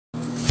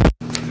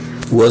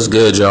What's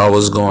good, y'all?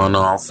 What's going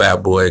on?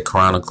 Fat Boy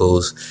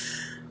Chronicles.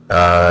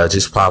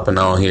 Just popping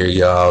on here,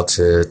 y'all,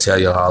 to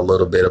tell y'all a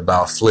little bit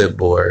about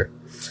Flipboard.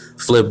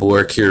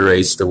 Flipboard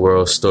curates the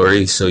world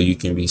story so you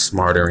can be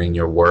smarter in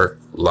your work,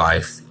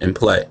 life, and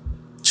play.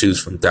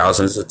 Choose from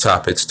thousands of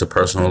topics to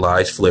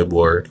personalize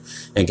Flipboard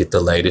and get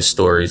the latest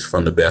stories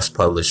from the best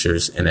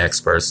publishers and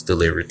experts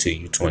delivered to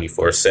you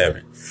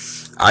 24/7.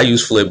 I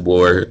use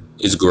Flipboard.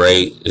 It's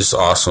great. It's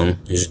awesome.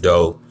 It's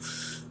dope.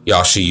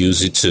 Y'all should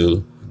use it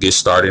too. Get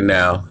started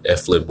now at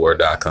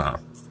flipboard.com.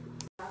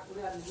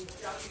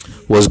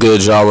 What's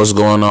good, y'all? What's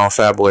going on,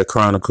 Fat Boy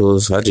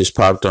Chronicles? I just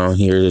popped on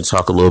here to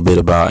talk a little bit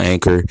about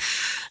Anchor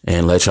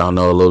and let y'all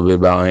know a little bit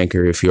about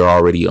Anchor. If you're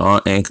already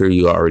on Anchor,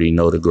 you already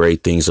know the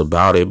great things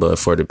about it. But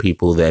for the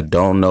people that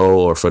don't know,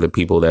 or for the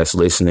people that's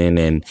listening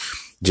and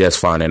just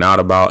finding out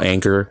about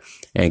Anchor,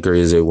 Anchor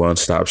is a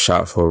one-stop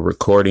shop for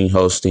recording,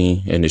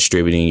 hosting, and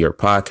distributing your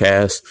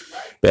podcast.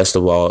 Best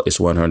of all, it's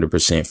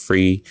 100%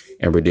 free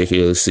and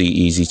ridiculously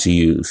easy to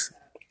use.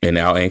 And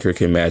now Anchor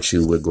can match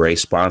you with great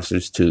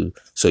sponsors too,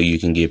 so you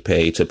can get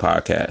paid to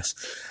podcast.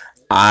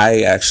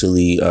 I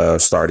actually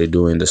started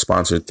doing the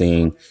sponsor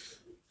thing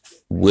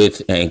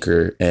with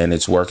Anchor, and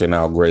it's working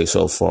out great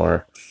so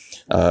far.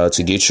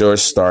 To get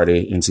yours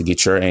started and to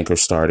get your Anchor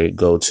started,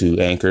 go to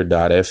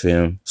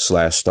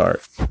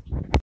anchor.fm/start.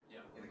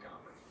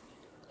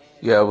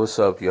 Yeah, what's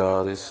up,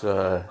 y'all? This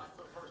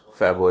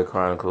Fat Boy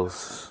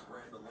Chronicles.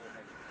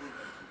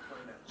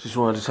 Just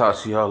wanted to talk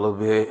to y'all a little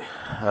bit.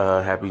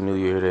 Happy New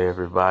Year to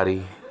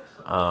everybody.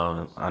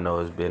 I know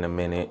it's been a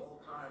minute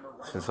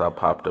since I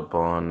popped up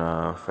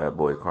on Fat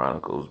Boy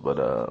Chronicles, but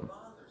I'm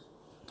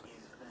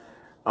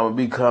gonna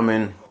be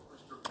coming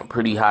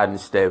pretty hot and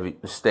steady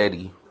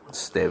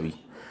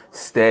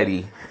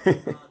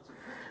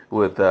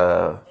with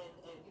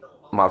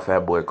my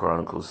Fat Boy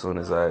Chronicles as soon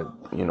as I,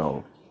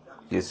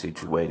 get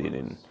situated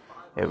and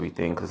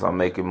everything, because I'm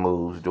making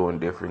moves, doing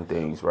different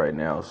things right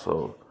now.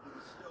 So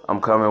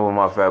I'm coming with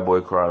my Fat Boy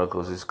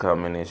Chronicles. It's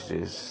coming. It's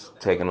just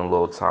taking a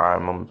little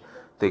time. I'm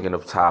thinking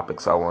of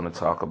topics I want to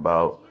talk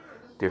about,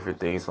 different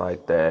things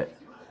like that.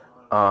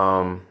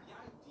 I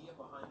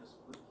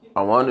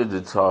wanted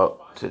to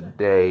talk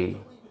today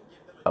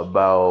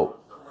about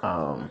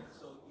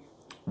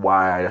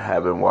why I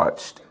haven't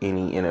watched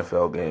any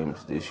NFL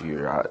games this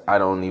year. I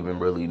don't even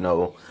really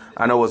know.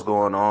 I know what's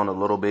going on a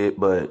little bit,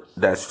 but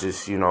that's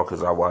just,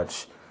 because I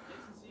watch,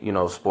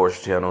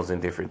 sports channels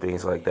and different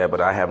things like that.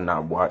 But I have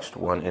not watched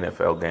one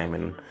NFL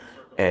game,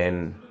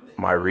 and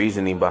my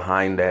reasoning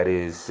behind that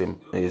is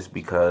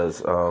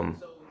because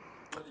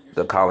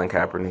the Colin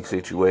Kaepernick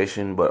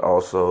situation, but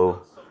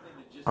also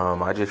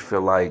I just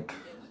feel like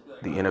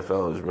the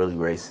NFL is really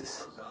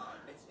racist.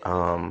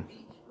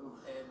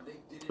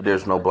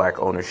 There's no black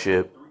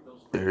ownership.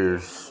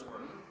 There's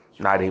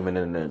not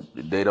even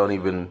they don't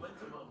even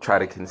try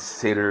to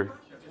consider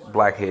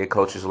black head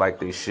coaches like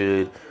they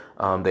should.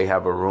 They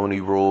have a Rooney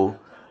Rule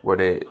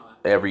where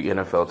every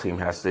NFL team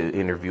has to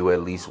interview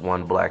at least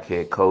one black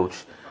head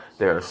coach.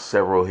 There are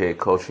several head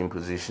coaching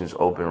positions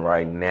open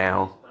right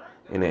now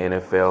in the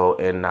NFL,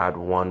 and not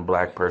one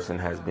black person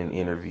has been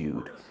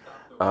interviewed.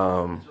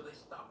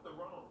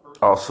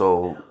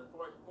 Also,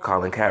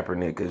 Colin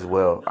Kaepernick as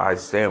well. I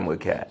stand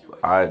with Cap.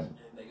 I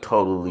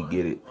totally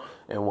get it,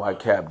 and why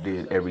Cap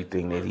did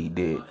everything that he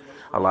did.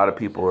 A lot of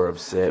people are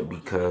upset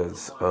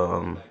because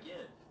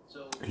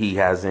he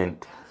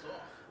hasn't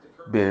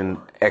been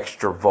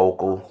extra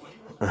vocal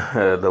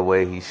the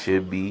way he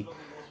should be.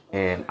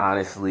 And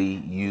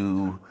honestly,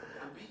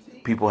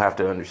 people have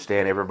to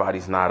understand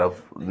everybody's not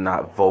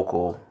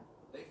vocal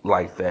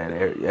like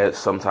that.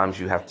 Sometimes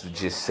you have to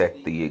just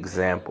set the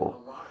example.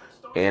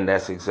 And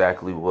that's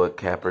exactly what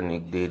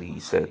Kaepernick did.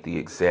 He set the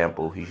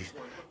example. He's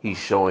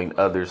showing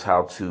others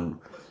how to,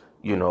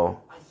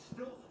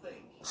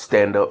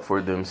 stand up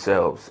for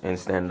themselves and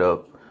stand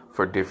up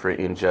for different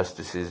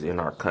injustices in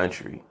our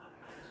country.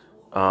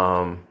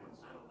 I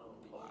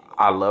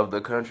love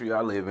the country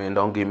I live in,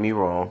 don't get me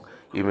wrong,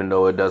 even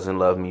though it doesn't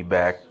love me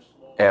back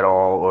at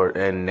all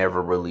and never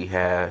really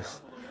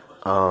has.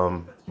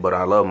 But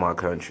I love my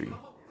country.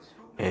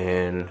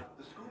 And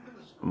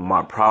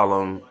my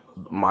problem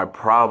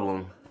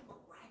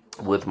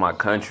with my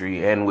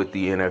country and with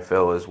the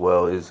NFL as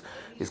well is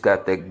it's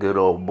got that good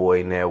old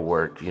boy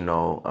network,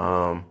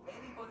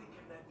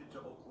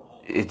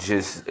 it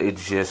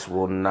just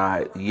will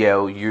not.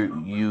 Yeah,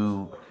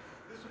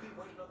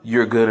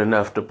 you're good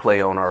enough to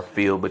play on our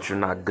field, but you're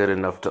not good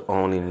enough to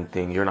own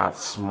anything. You're not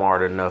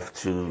smart enough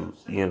to,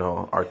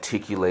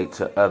 articulate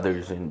to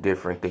others and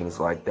different things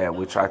like that,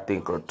 which I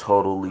think are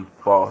totally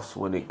false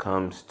when it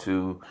comes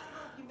to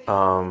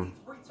the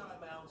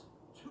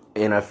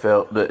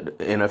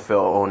NFL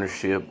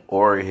ownership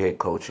or head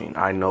coaching.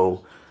 I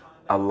know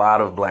a lot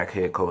of black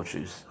head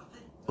coaches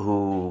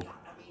who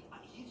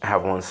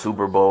have won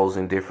Super Bowls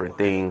and different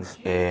things,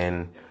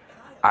 and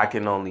I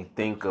can only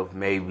think of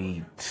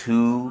maybe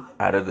 2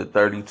 out of the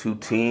 32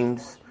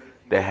 teams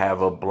that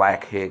have a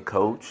black head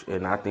coach,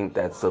 and I think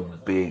that's a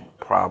big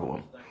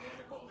problem.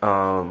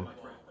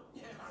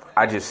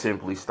 I just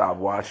simply stopped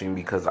watching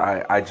because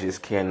I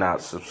just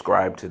cannot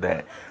subscribe to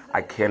that.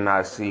 I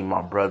cannot see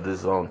my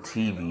brothers on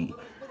TV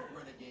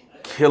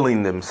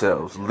killing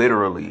themselves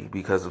literally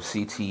because of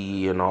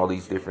CTE and all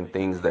these different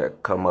things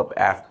that come up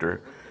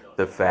after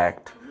the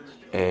fact,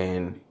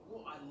 and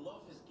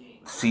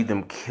see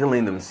them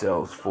killing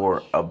themselves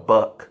for a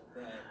buck.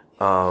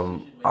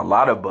 A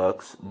lot of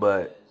bucks,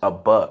 but a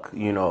buck.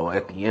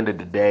 At the end of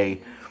the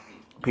day,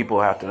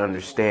 people have to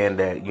understand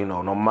that, no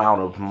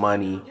amount of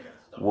money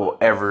will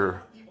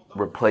ever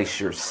replace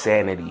your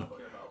sanity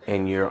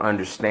and your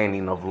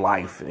understanding of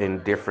life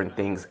and different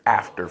things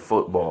after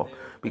football,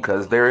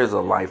 because there is a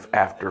life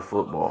after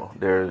football.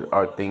 There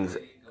are things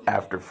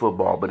after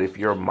football, but if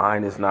your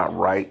mind is not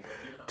right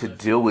to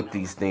deal with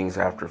these things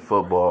after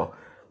football,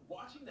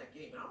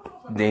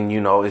 then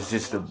it's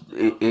just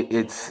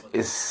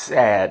it's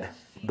sad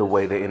the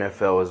way the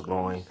NFL is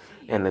going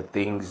and the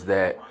things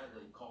that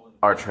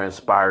are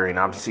transpiring.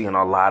 I'm seeing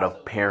a lot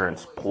of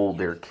parents pull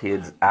their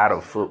kids out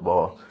of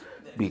football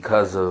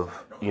because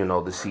of, the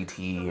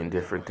CTE and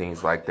different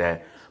things like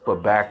that.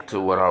 But back to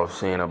what I was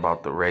saying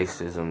about the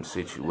racism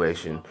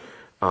situation.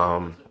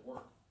 The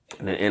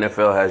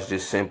NFL has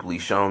just simply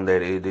shown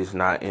that it is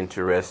not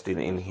interested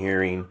in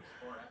hearing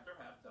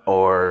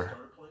or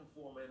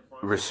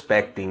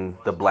respecting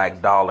the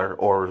black dollar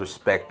or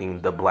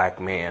respecting the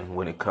black man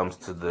when it comes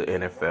to the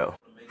NFL.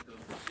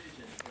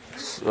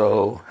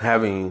 So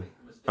having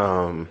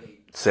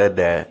said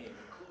that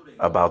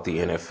about the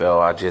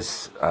NFL, I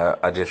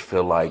just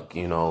feel like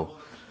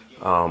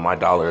my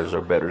dollars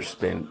are better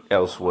spent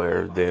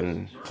elsewhere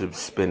than to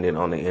spend it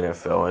on the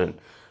NFL. And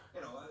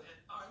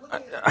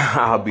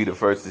I'll be the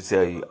first to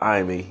tell you, I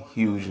am a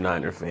huge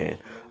Niner fan.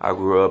 I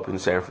grew up in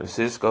San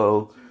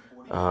Francisco,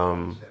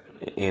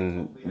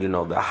 in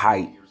the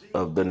height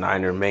of the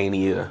Niner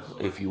mania,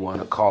 if you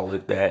want to call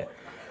it that.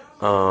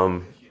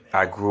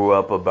 I grew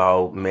up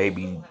about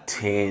maybe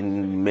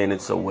 10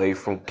 minutes away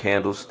from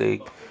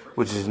Candlestick,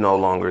 which is no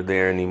longer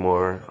there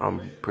anymore.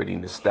 I'm pretty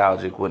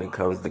nostalgic when it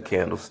comes to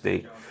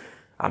Candlestick.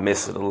 I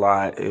miss it a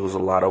lot. It was a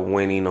lot of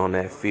winning on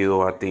that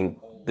field. I think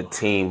the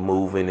team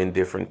moving and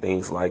different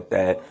things like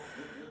that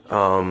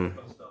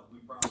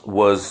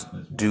was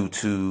due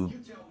to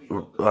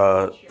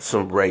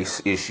some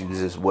race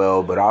issues as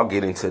well, but I'll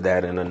get into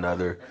that in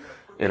another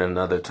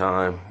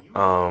time.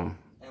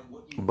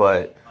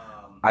 But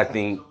I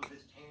think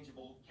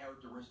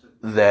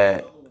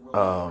that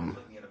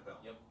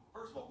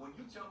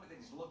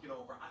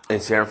in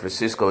San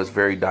Francisco is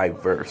very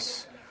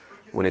diverse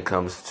when it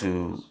comes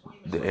to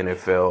the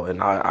NFL.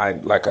 And I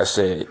like I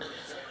said,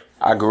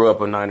 I grew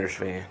up a Niners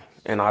fan,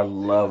 and I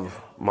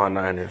love my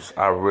Niners.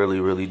 I really,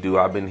 really do.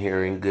 I've been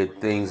hearing good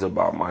things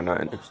about my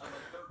Niners,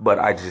 but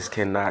I just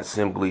cannot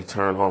simply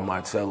turn on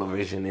my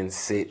television and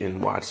sit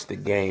and watch the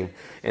game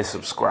and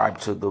subscribe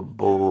to the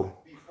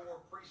bull.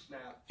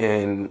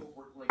 And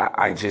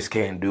I just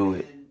can't do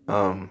it.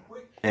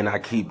 And I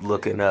keep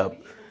looking up,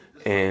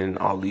 and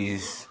all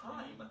these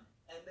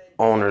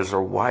owners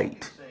are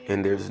white,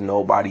 and there's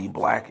nobody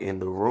black in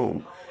the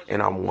room.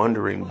 And I'm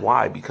wondering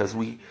why, because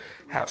we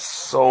have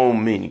so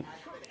many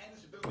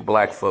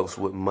black folks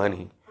with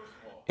money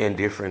and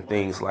different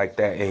things like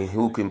that, and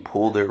who can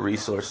pull their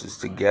resources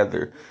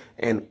together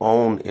and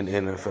own an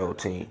NFL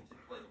team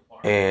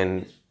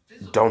and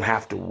don't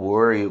have to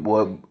worry.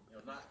 Well,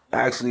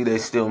 actually, they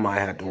still might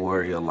have to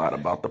worry a lot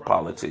about the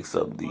politics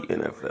of the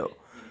NFL,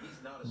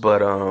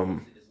 but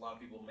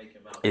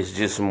it's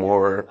just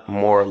more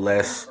or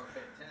less.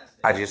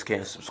 I just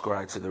can't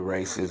subscribe to the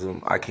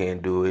racism. I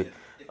can't do it.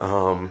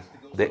 The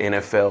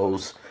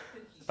NFL's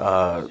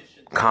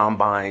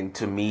combine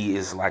to me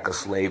is like a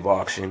slave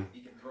auction.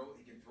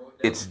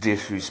 It's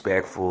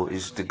disrespectful.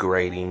 It's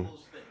degrading.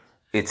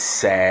 It's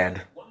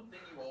sad.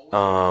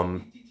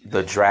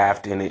 The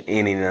draft in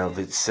and of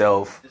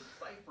itself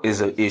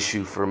is an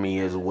issue for me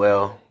as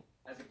well.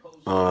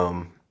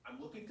 I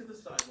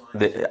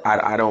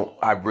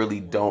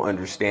really don't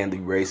understand the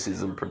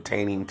racism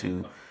pertaining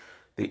to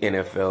the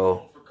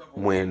NFL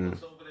when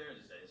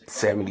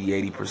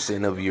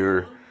 70-80%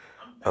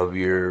 of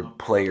your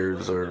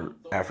players are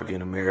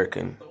African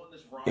American,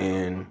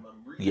 and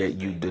yet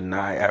you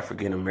deny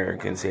African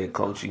Americans head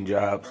coaching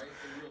jobs,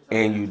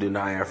 and you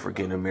deny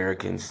African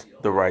Americans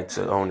the right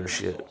to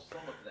ownership.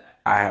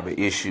 I have an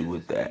issue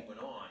with that.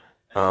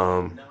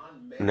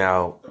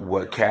 Now,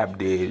 what Cap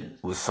did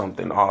was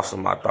something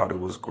awesome. I thought it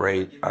was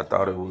great. I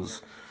thought it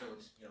was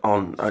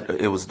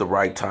the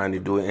right time to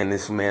do it, and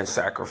this man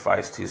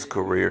sacrificed his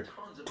career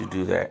to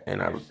do that,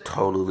 and I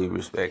totally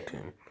respect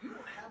him.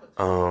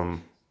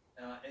 Um,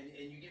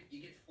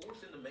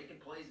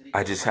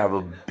 I just have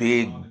a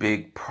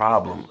big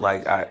problem.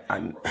 Like I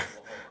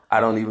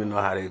don't even know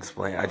how to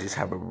explain. I just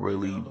have a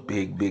really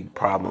big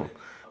problem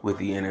with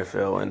the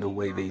NFL and the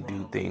way they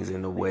do things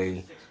and the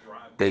way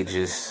they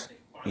just,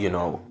 you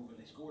know,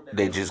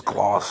 they just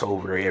gloss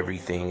over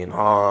everything and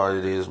oh,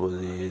 it is what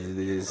it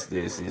is,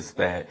 this is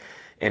that,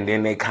 and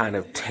then they kind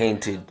of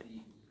tainted,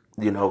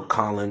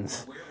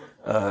 Collins'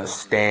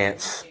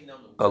 stance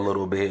a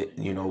little bit,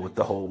 with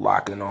the whole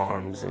locking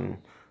arms and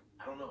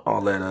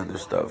all that other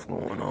stuff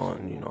going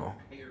on.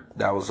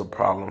 That was a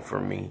problem for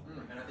me.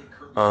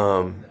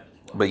 Um,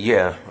 but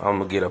yeah, I'm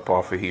gonna get up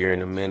off of here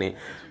in a minute.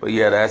 But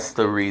yeah, that's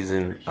the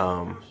reason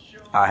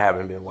I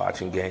haven't been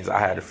watching games. I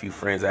had a few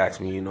friends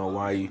ask me,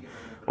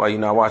 why you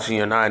not watching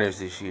your Niners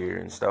this year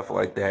and stuff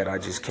like that. I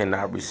just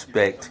cannot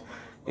respect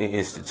an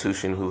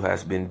institution who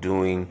has been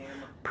doing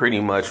pretty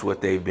much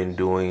what they've been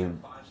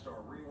doing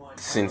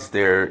since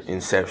their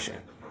inception.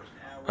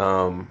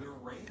 Um,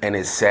 and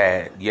it's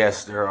sad.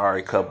 Yes, there are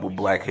a couple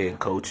black head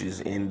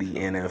coaches in the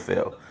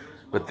NFL,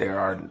 but there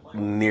are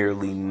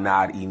nearly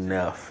not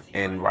enough.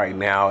 And right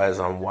now, as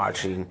I'm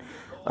watching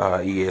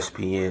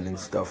ESPN and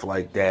stuff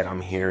like that,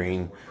 I'm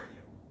hearing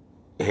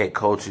head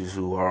coaches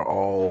who are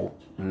all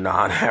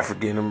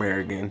non-African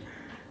American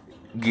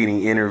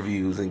getting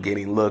interviews and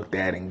getting looked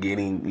at and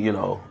getting,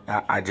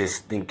 I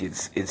just think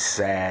it's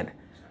sad.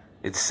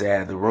 It's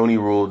sad. The Rooney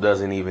Rule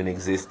doesn't even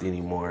exist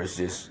anymore. It's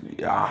just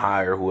I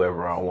hire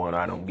whoever I want.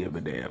 I don't give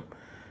a damn,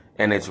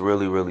 and it's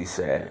really really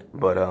sad.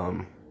 But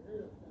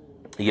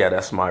yeah,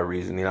 that's my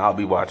reasoning. I'll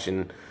be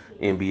watching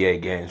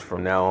NBA games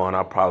from now on.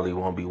 I probably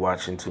won't be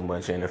watching too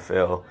much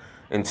NFL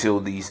until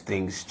these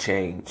things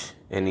change,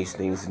 and these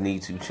things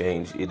need to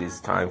change. It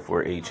is time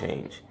for a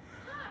change.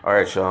 All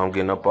right, y'all. I'm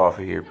getting up off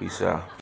of here. Peace out.